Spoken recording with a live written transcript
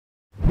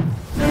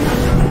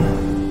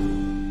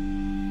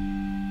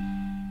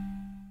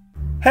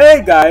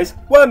Hey guys,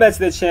 welcome back to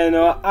the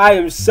channel. I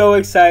am so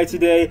excited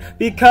today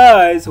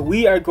because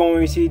we are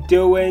going to be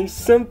doing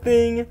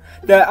something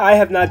that I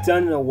have not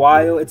done in a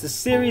while. It's a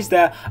series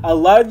that a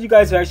lot of you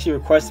guys have actually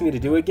requested me to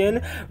do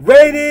again.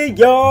 Rating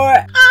your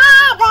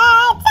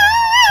avatar!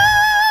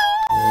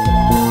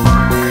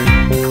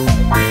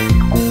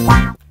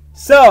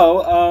 So,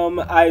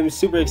 I am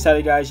super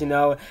excited, guys. You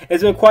know,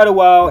 it's been quite a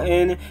while,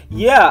 and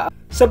yeah.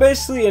 So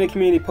basically, in a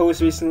community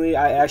post recently,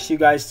 I asked you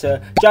guys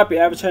to drop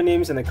your avatar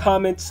names in the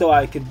comments so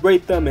I could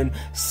rate them and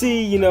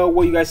see, you know,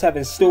 what you guys have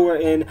in store.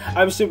 And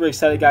I'm super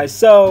excited, guys.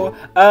 So,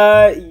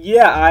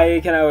 yeah, I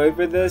cannot wait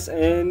for this.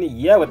 And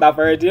yeah, without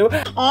further ado,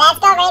 let's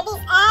go rate these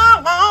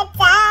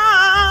avatars.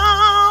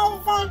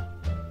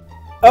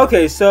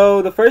 Okay,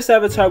 so the first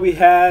avatar we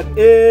have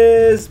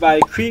is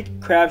by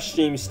Creek Craft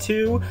Streams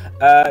 2.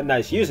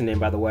 Nice username,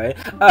 by the way.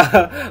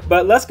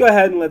 But let's go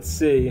ahead and let's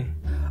see.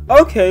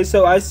 Okay,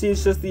 so I see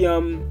it's just the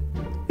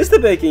it's the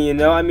baking, you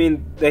know. I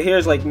mean, the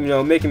hair's like, you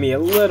know, making me a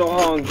little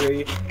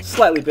hungry,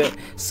 slightly bit.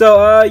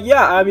 So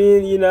yeah, I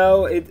mean, you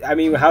know,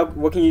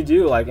 what can you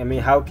do? Like, I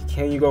mean, how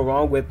can you go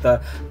wrong with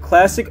the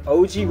classic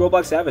OG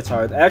Roblox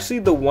avatar? Actually,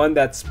 the one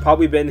that's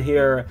probably been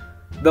here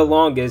the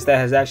longest, that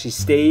has actually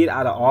stayed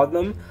out of all of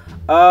them.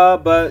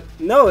 But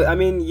no, I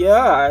mean,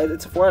 yeah,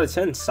 it's a 4 out of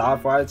 10,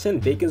 solid 4 out of 10.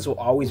 Bacon's will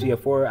always be a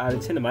 4 out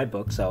of 10 in my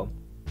book, so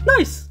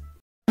nice.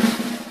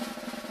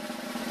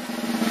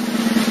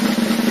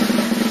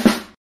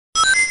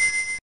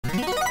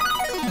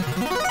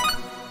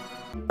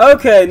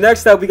 Okay,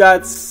 next up we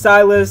got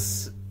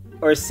Silas,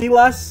 or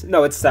Silas?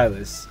 No, it's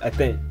Silas, I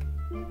think.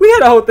 We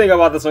had a whole thing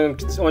about this on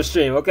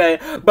stream, okay?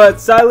 But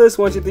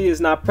Silas123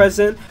 is not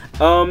present.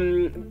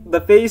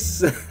 The face,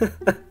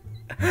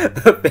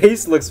 the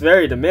face looks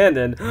very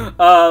demanding.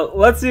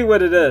 Let's see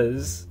what it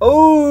is.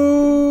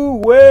 Oh,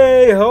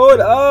 wait, hold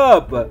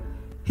up.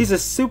 He's a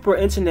super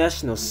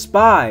international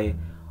spy,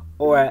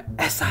 or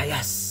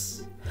SIS.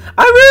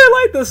 I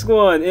really like this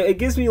one. It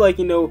gives me, like,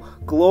 you know,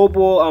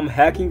 global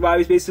hacking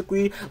vibes,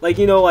 basically. Like,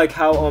 you know, like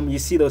how you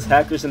see those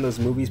hackers in those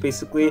movies,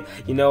 basically,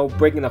 you know,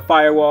 breaking the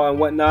firewall and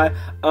whatnot.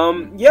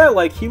 Yeah,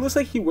 like, he looks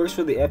like he works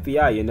for the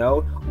FBI, you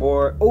know.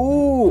 Or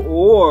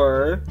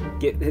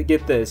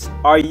get this,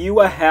 are you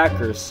a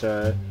hacker,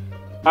 sir?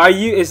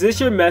 Is this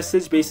your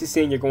message basically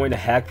saying you're going to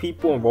hack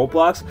people on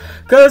Roblox?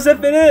 Because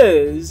if it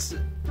is,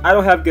 I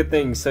don't have good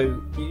things,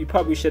 so you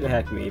probably shouldn't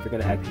hack me if you're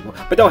gonna hack people.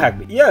 But don't hack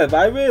me. Yeah, but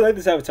I really like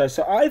this avatar,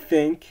 so I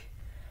think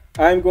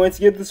I'm going to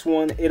give this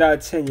one 8 out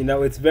of 10. You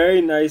know, it's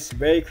very nice,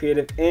 very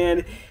creative,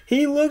 and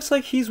he looks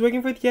like he's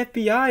working for the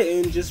FBI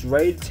and just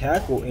ready to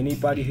tackle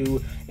anybody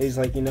who is,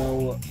 like, you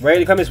know, ready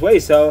to come his way.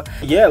 So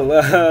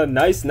yeah,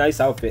 nice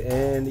outfit,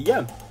 and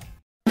yeah.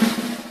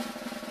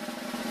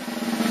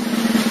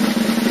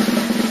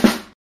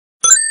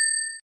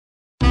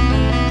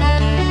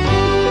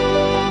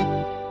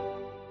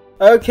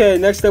 Okay,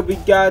 next up we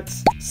got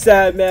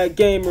Sad Mad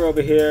Gamer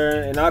over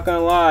here, and not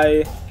gonna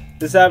lie,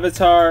 this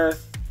avatar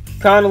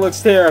kinda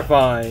looks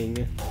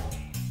terrifying.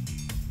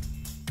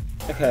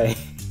 Okay,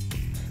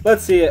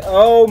 let's see it.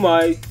 Oh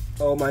my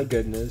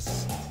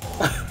goodness.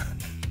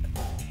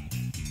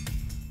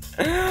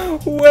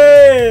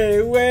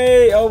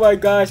 Wait, oh my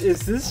gosh, is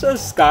this a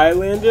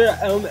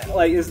Skylander?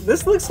 Like,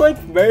 this looks like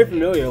very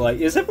familiar. Like,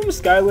 is it from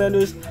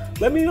Skylanders?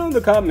 Let me know in the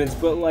comments,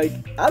 but like,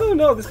 I don't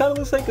know, this kind of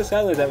looks like a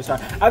Skylanders avatar.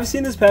 I've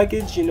seen this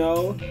package, you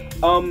know.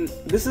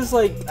 This is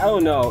like, I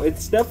don't know,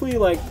 it's definitely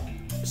like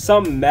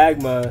some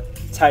magma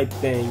type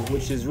thing,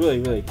 which is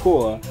really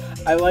cool.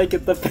 I like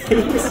it, the face.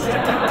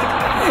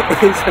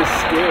 It's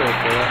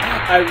hysterical.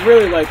 I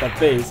really like the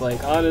face,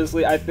 like,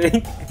 honestly, I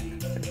think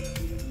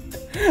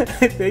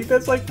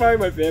that's like probably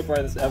my favorite part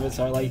of this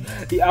avatar. Like,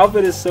 the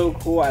outfit is so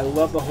cool. I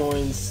love the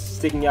horns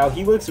sticking out.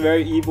 He looks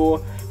very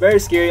evil, very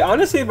scary.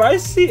 Honestly,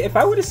 if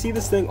I were to see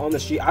this thing on the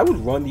street, I would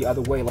run the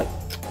other way. Like,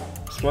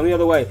 just run the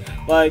other way.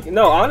 Like,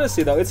 no,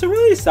 honestly though, it's a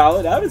really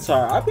solid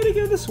avatar. I'm gonna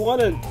give this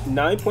one a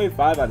 9.5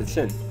 out of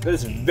 10.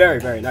 It's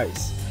very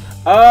nice.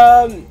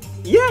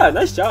 Yeah,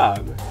 nice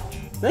job.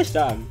 Nice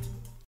job.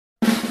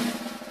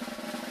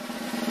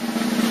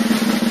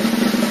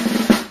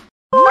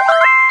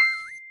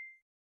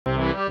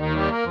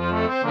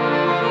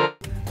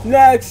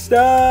 Next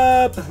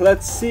up,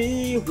 let's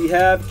see, we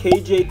have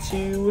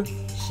KJ2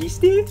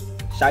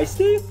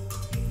 Shiesty?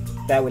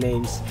 That one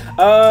names.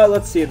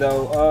 Let's see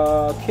though.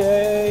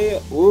 Okay.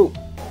 Ooh.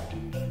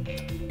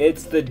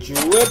 It's the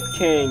Drip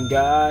King,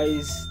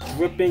 guys.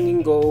 Dripping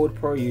in gold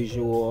per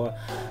usual.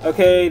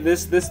 Okay,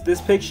 this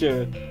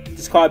picture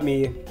just called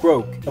me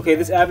broke. Okay,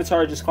 this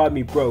avatar just called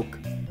me broke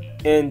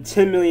in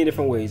 10 million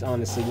different ways,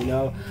 honestly, you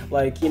know.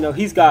 Like, you know,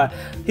 he's got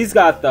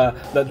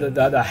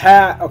the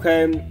hat,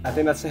 okay, I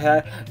think that's the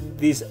hat.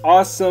 These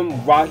awesome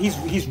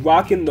he's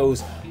rocking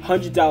those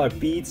 $100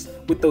 beats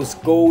with those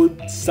gold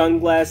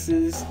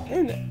sunglasses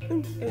and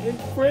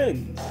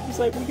friends. He's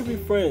like, we can be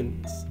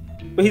friends.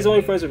 But he's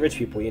only friends with rich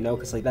people, you know,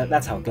 because like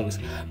that's how it goes.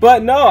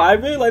 But no, I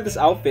really like this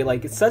outfit.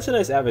 Like, it's such a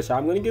nice avatar.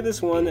 I'm gonna give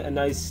this one a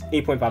nice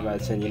 8.5 out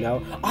of 10, you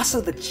know.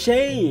 Also the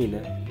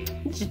chain,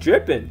 just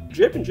dripping,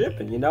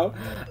 you know,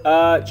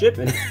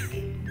 dripping.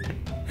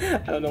 I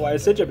don't know why I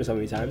said jumping so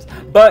many times.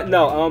 But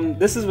no,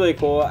 this is really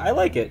cool. I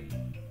like it.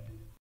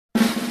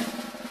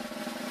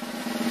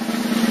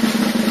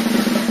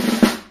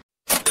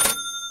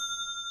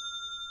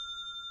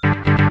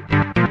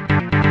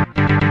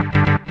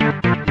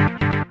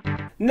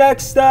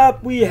 Next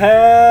up, we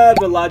have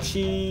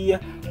Malachi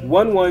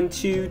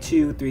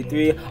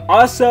 112233.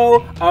 Also,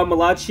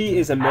 Malachi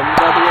is a member,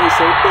 by the way,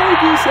 so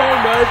thank you so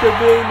much for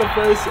being the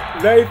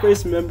very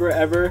first member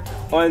ever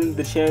on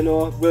the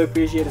channel. Really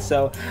appreciate it.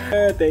 So,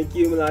 thank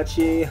you,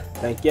 Malachi.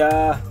 Thank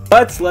ya.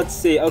 But let's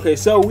see. Okay,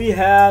 so we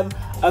have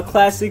a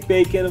classic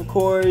bacon, of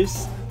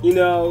course. You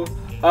know,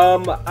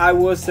 I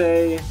will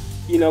say,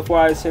 you know, 4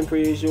 out of 10 per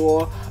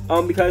usual.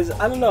 Because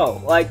I don't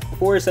know, like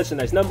 4 is such a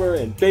nice number,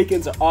 and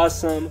bacons are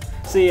awesome.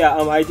 So yeah,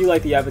 I do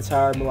like the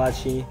avatar,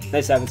 Malachi.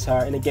 Nice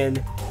avatar. And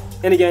again,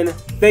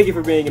 thank you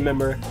for being a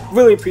member.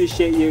 Really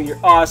appreciate you. You're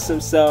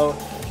awesome. So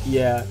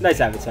yeah,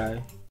 nice avatar.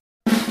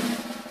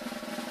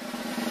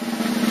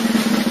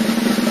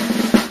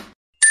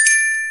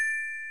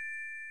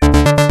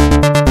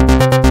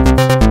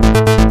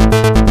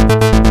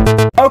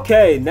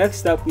 Okay,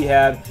 next up we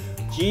have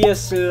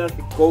GS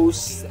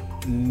Ghost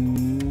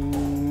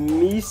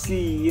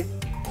Misi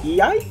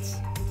Eite?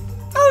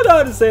 I don't know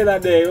how to say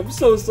that name. I'm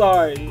so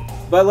sorry.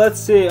 But let's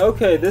see.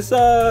 Okay, this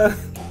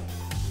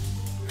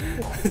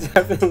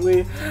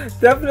definitely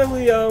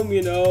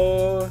you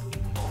know,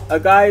 a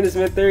guy in his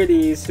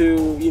mid-30s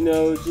who, you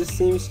know, just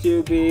seems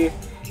to be,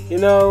 you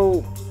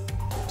know,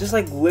 just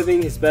like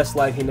living his best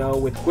life, you know,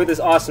 with his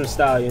awesome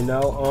style, you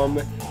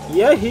know.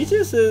 Yeah, he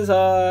just is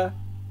I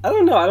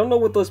don't know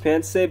what those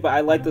pants say, but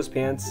I like those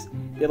pants.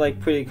 They're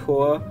like pretty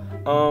cool.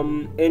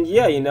 And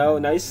yeah, you know,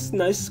 nice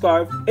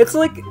scarf. It's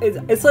like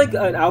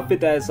an outfit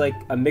that is like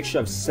a mixture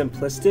of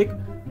simplistic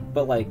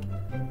but like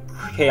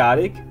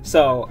chaotic.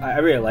 So I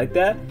really like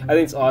that. I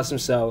think it's awesome.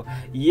 So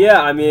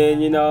yeah, I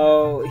mean, you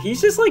know, he's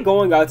just like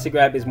going out to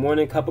grab his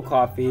morning cup of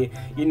coffee,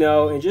 you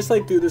know, and just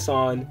like do this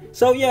on.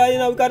 So yeah, you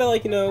know, we gotta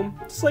like, you know,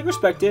 just like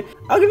respect it.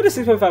 I'll give it a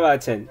 6.5 out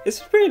of 10. It's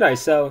pretty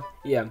nice. So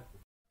yeah.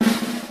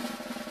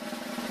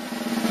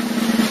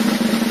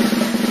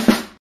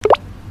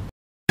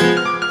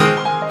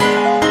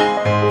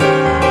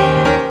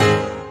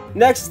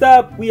 Next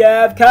up, we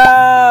have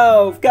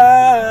Calv.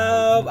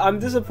 I'm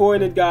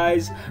disappointed,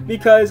 guys,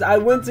 because I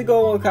went to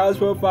go on Calv's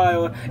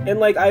profile,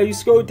 and like I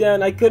scrolled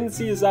down, I couldn't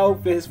see his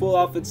outfit, his full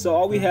outfit. So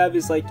all we have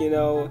is like, you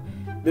know,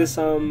 this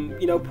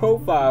you know,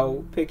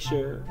 profile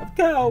picture of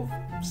Calv.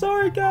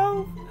 Sorry,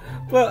 Calv.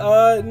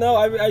 But no,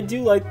 I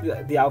do like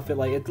the outfit.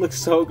 Like, it looks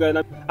so good.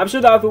 I'm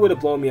sure the outfit would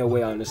have blown me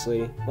away,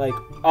 honestly. Like,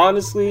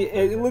 honestly,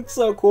 it looks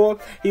so cool.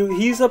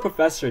 He's a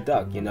Professor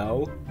Duck, you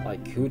know?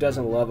 Like, who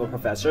doesn't love a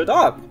Professor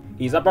Duck?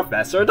 He's a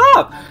Professor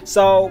Duck.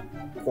 So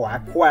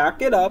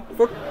quack it up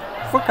for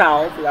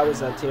Cal. That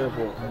was a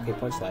terrible, okay,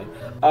 punchline.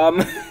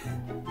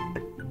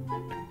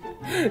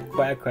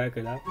 Quack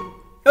it up.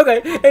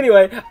 Okay,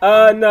 anyway,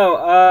 no,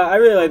 I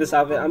really like this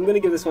outfit. I'm gonna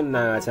give this one a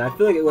 9 out of 10. I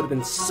feel like it would have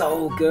been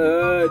so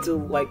good to,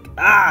 like,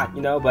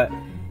 you know, but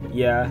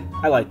yeah,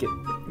 I like it.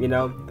 You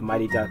know, the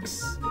Mighty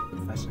Ducks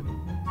fashion.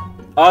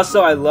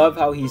 Also, I love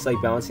how he's,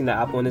 like, balancing the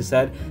apple on his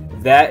head.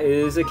 That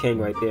is a king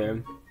right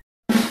there.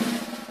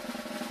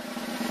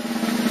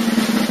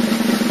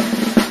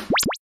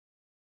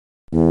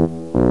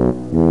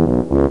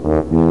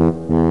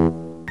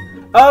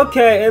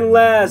 Okay, and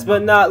last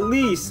but not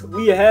least,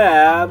 we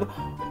have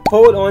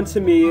Hold On To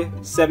Me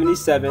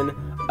 77,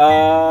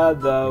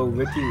 the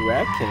Ricky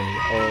Rat King,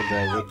 or the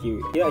Ricky,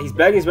 yeah, he's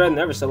begging his better than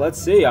ever, so let's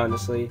see,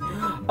 honestly.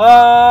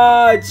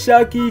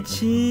 Chuck E.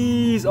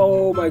 Cheese,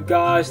 oh my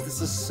gosh,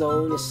 this is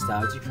so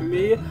nostalgic for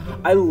me.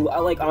 I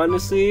like,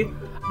 honestly,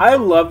 I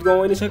loved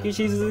going to Chuck E.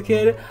 Cheese as a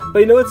kid, but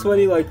you know what's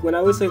funny, like, when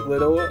I was, like,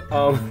 little,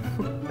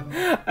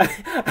 I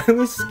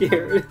was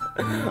scared.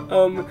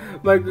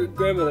 My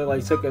grandmother,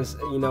 like, took us,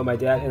 you know, my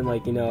dad, and,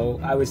 like, you know,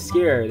 I was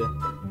scared.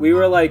 We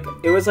were, like,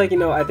 it was, like, you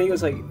know, I think it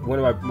was, like, one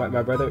of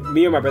my brother,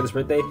 me and my brother's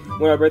birthday,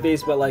 one of our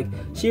birthdays, but, like,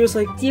 she was,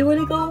 like, do you want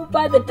to go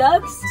by the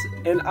ducks?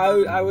 And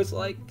I was,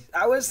 like,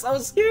 I was so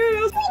scared.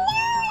 I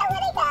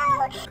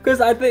want to go.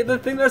 Because I think the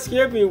thing that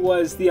scared me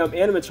was the,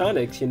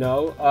 animatronics, you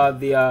know,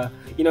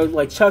 you know,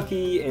 like,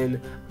 Chucky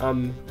and,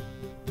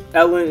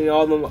 Ellen and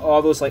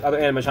all those like other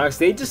animatronics,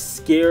 they just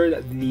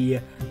scared the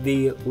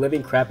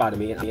living crap out of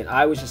me, and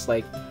I was just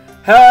like,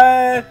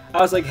 hey,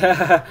 I was like,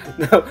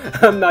 no,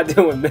 I'm not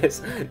doing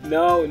this.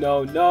 No,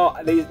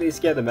 they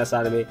scared the mess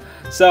out of me.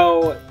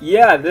 So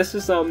yeah, this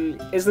is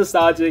it's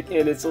nostalgic,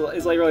 and it's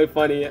like really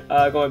funny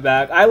going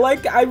back. I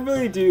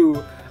really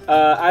do.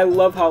 I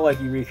love how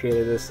like you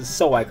recreated this. It's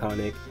so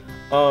iconic.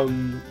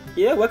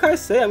 Yeah, what can I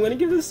say? I'm gonna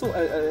give this an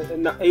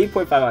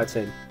 8.5 out of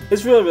 10.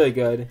 It's really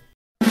good.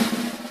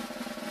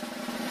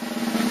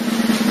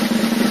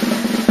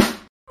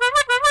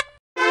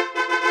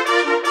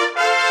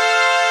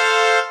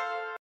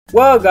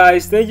 Well,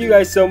 guys, thank you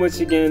guys so much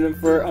again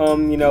for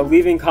you know,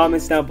 leaving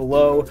comments down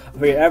below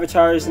for your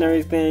avatars and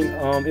everything.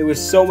 It was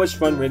so much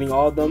fun reading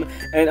all of them,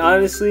 and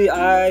honestly,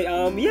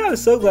 yeah, I'm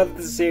so glad that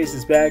this series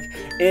is back.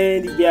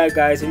 And yeah,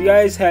 guys, if you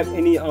guys have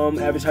any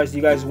avatars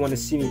you guys want to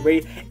see me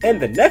rate in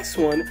the next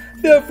one,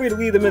 feel free to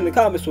leave them in the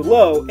comments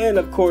below. And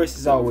of course,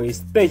 as always,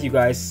 thank you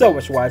guys so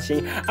much for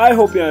watching. I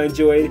hope you all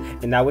enjoyed,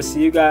 and I will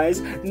see you guys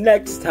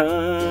next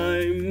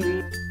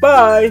time.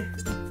 Bye.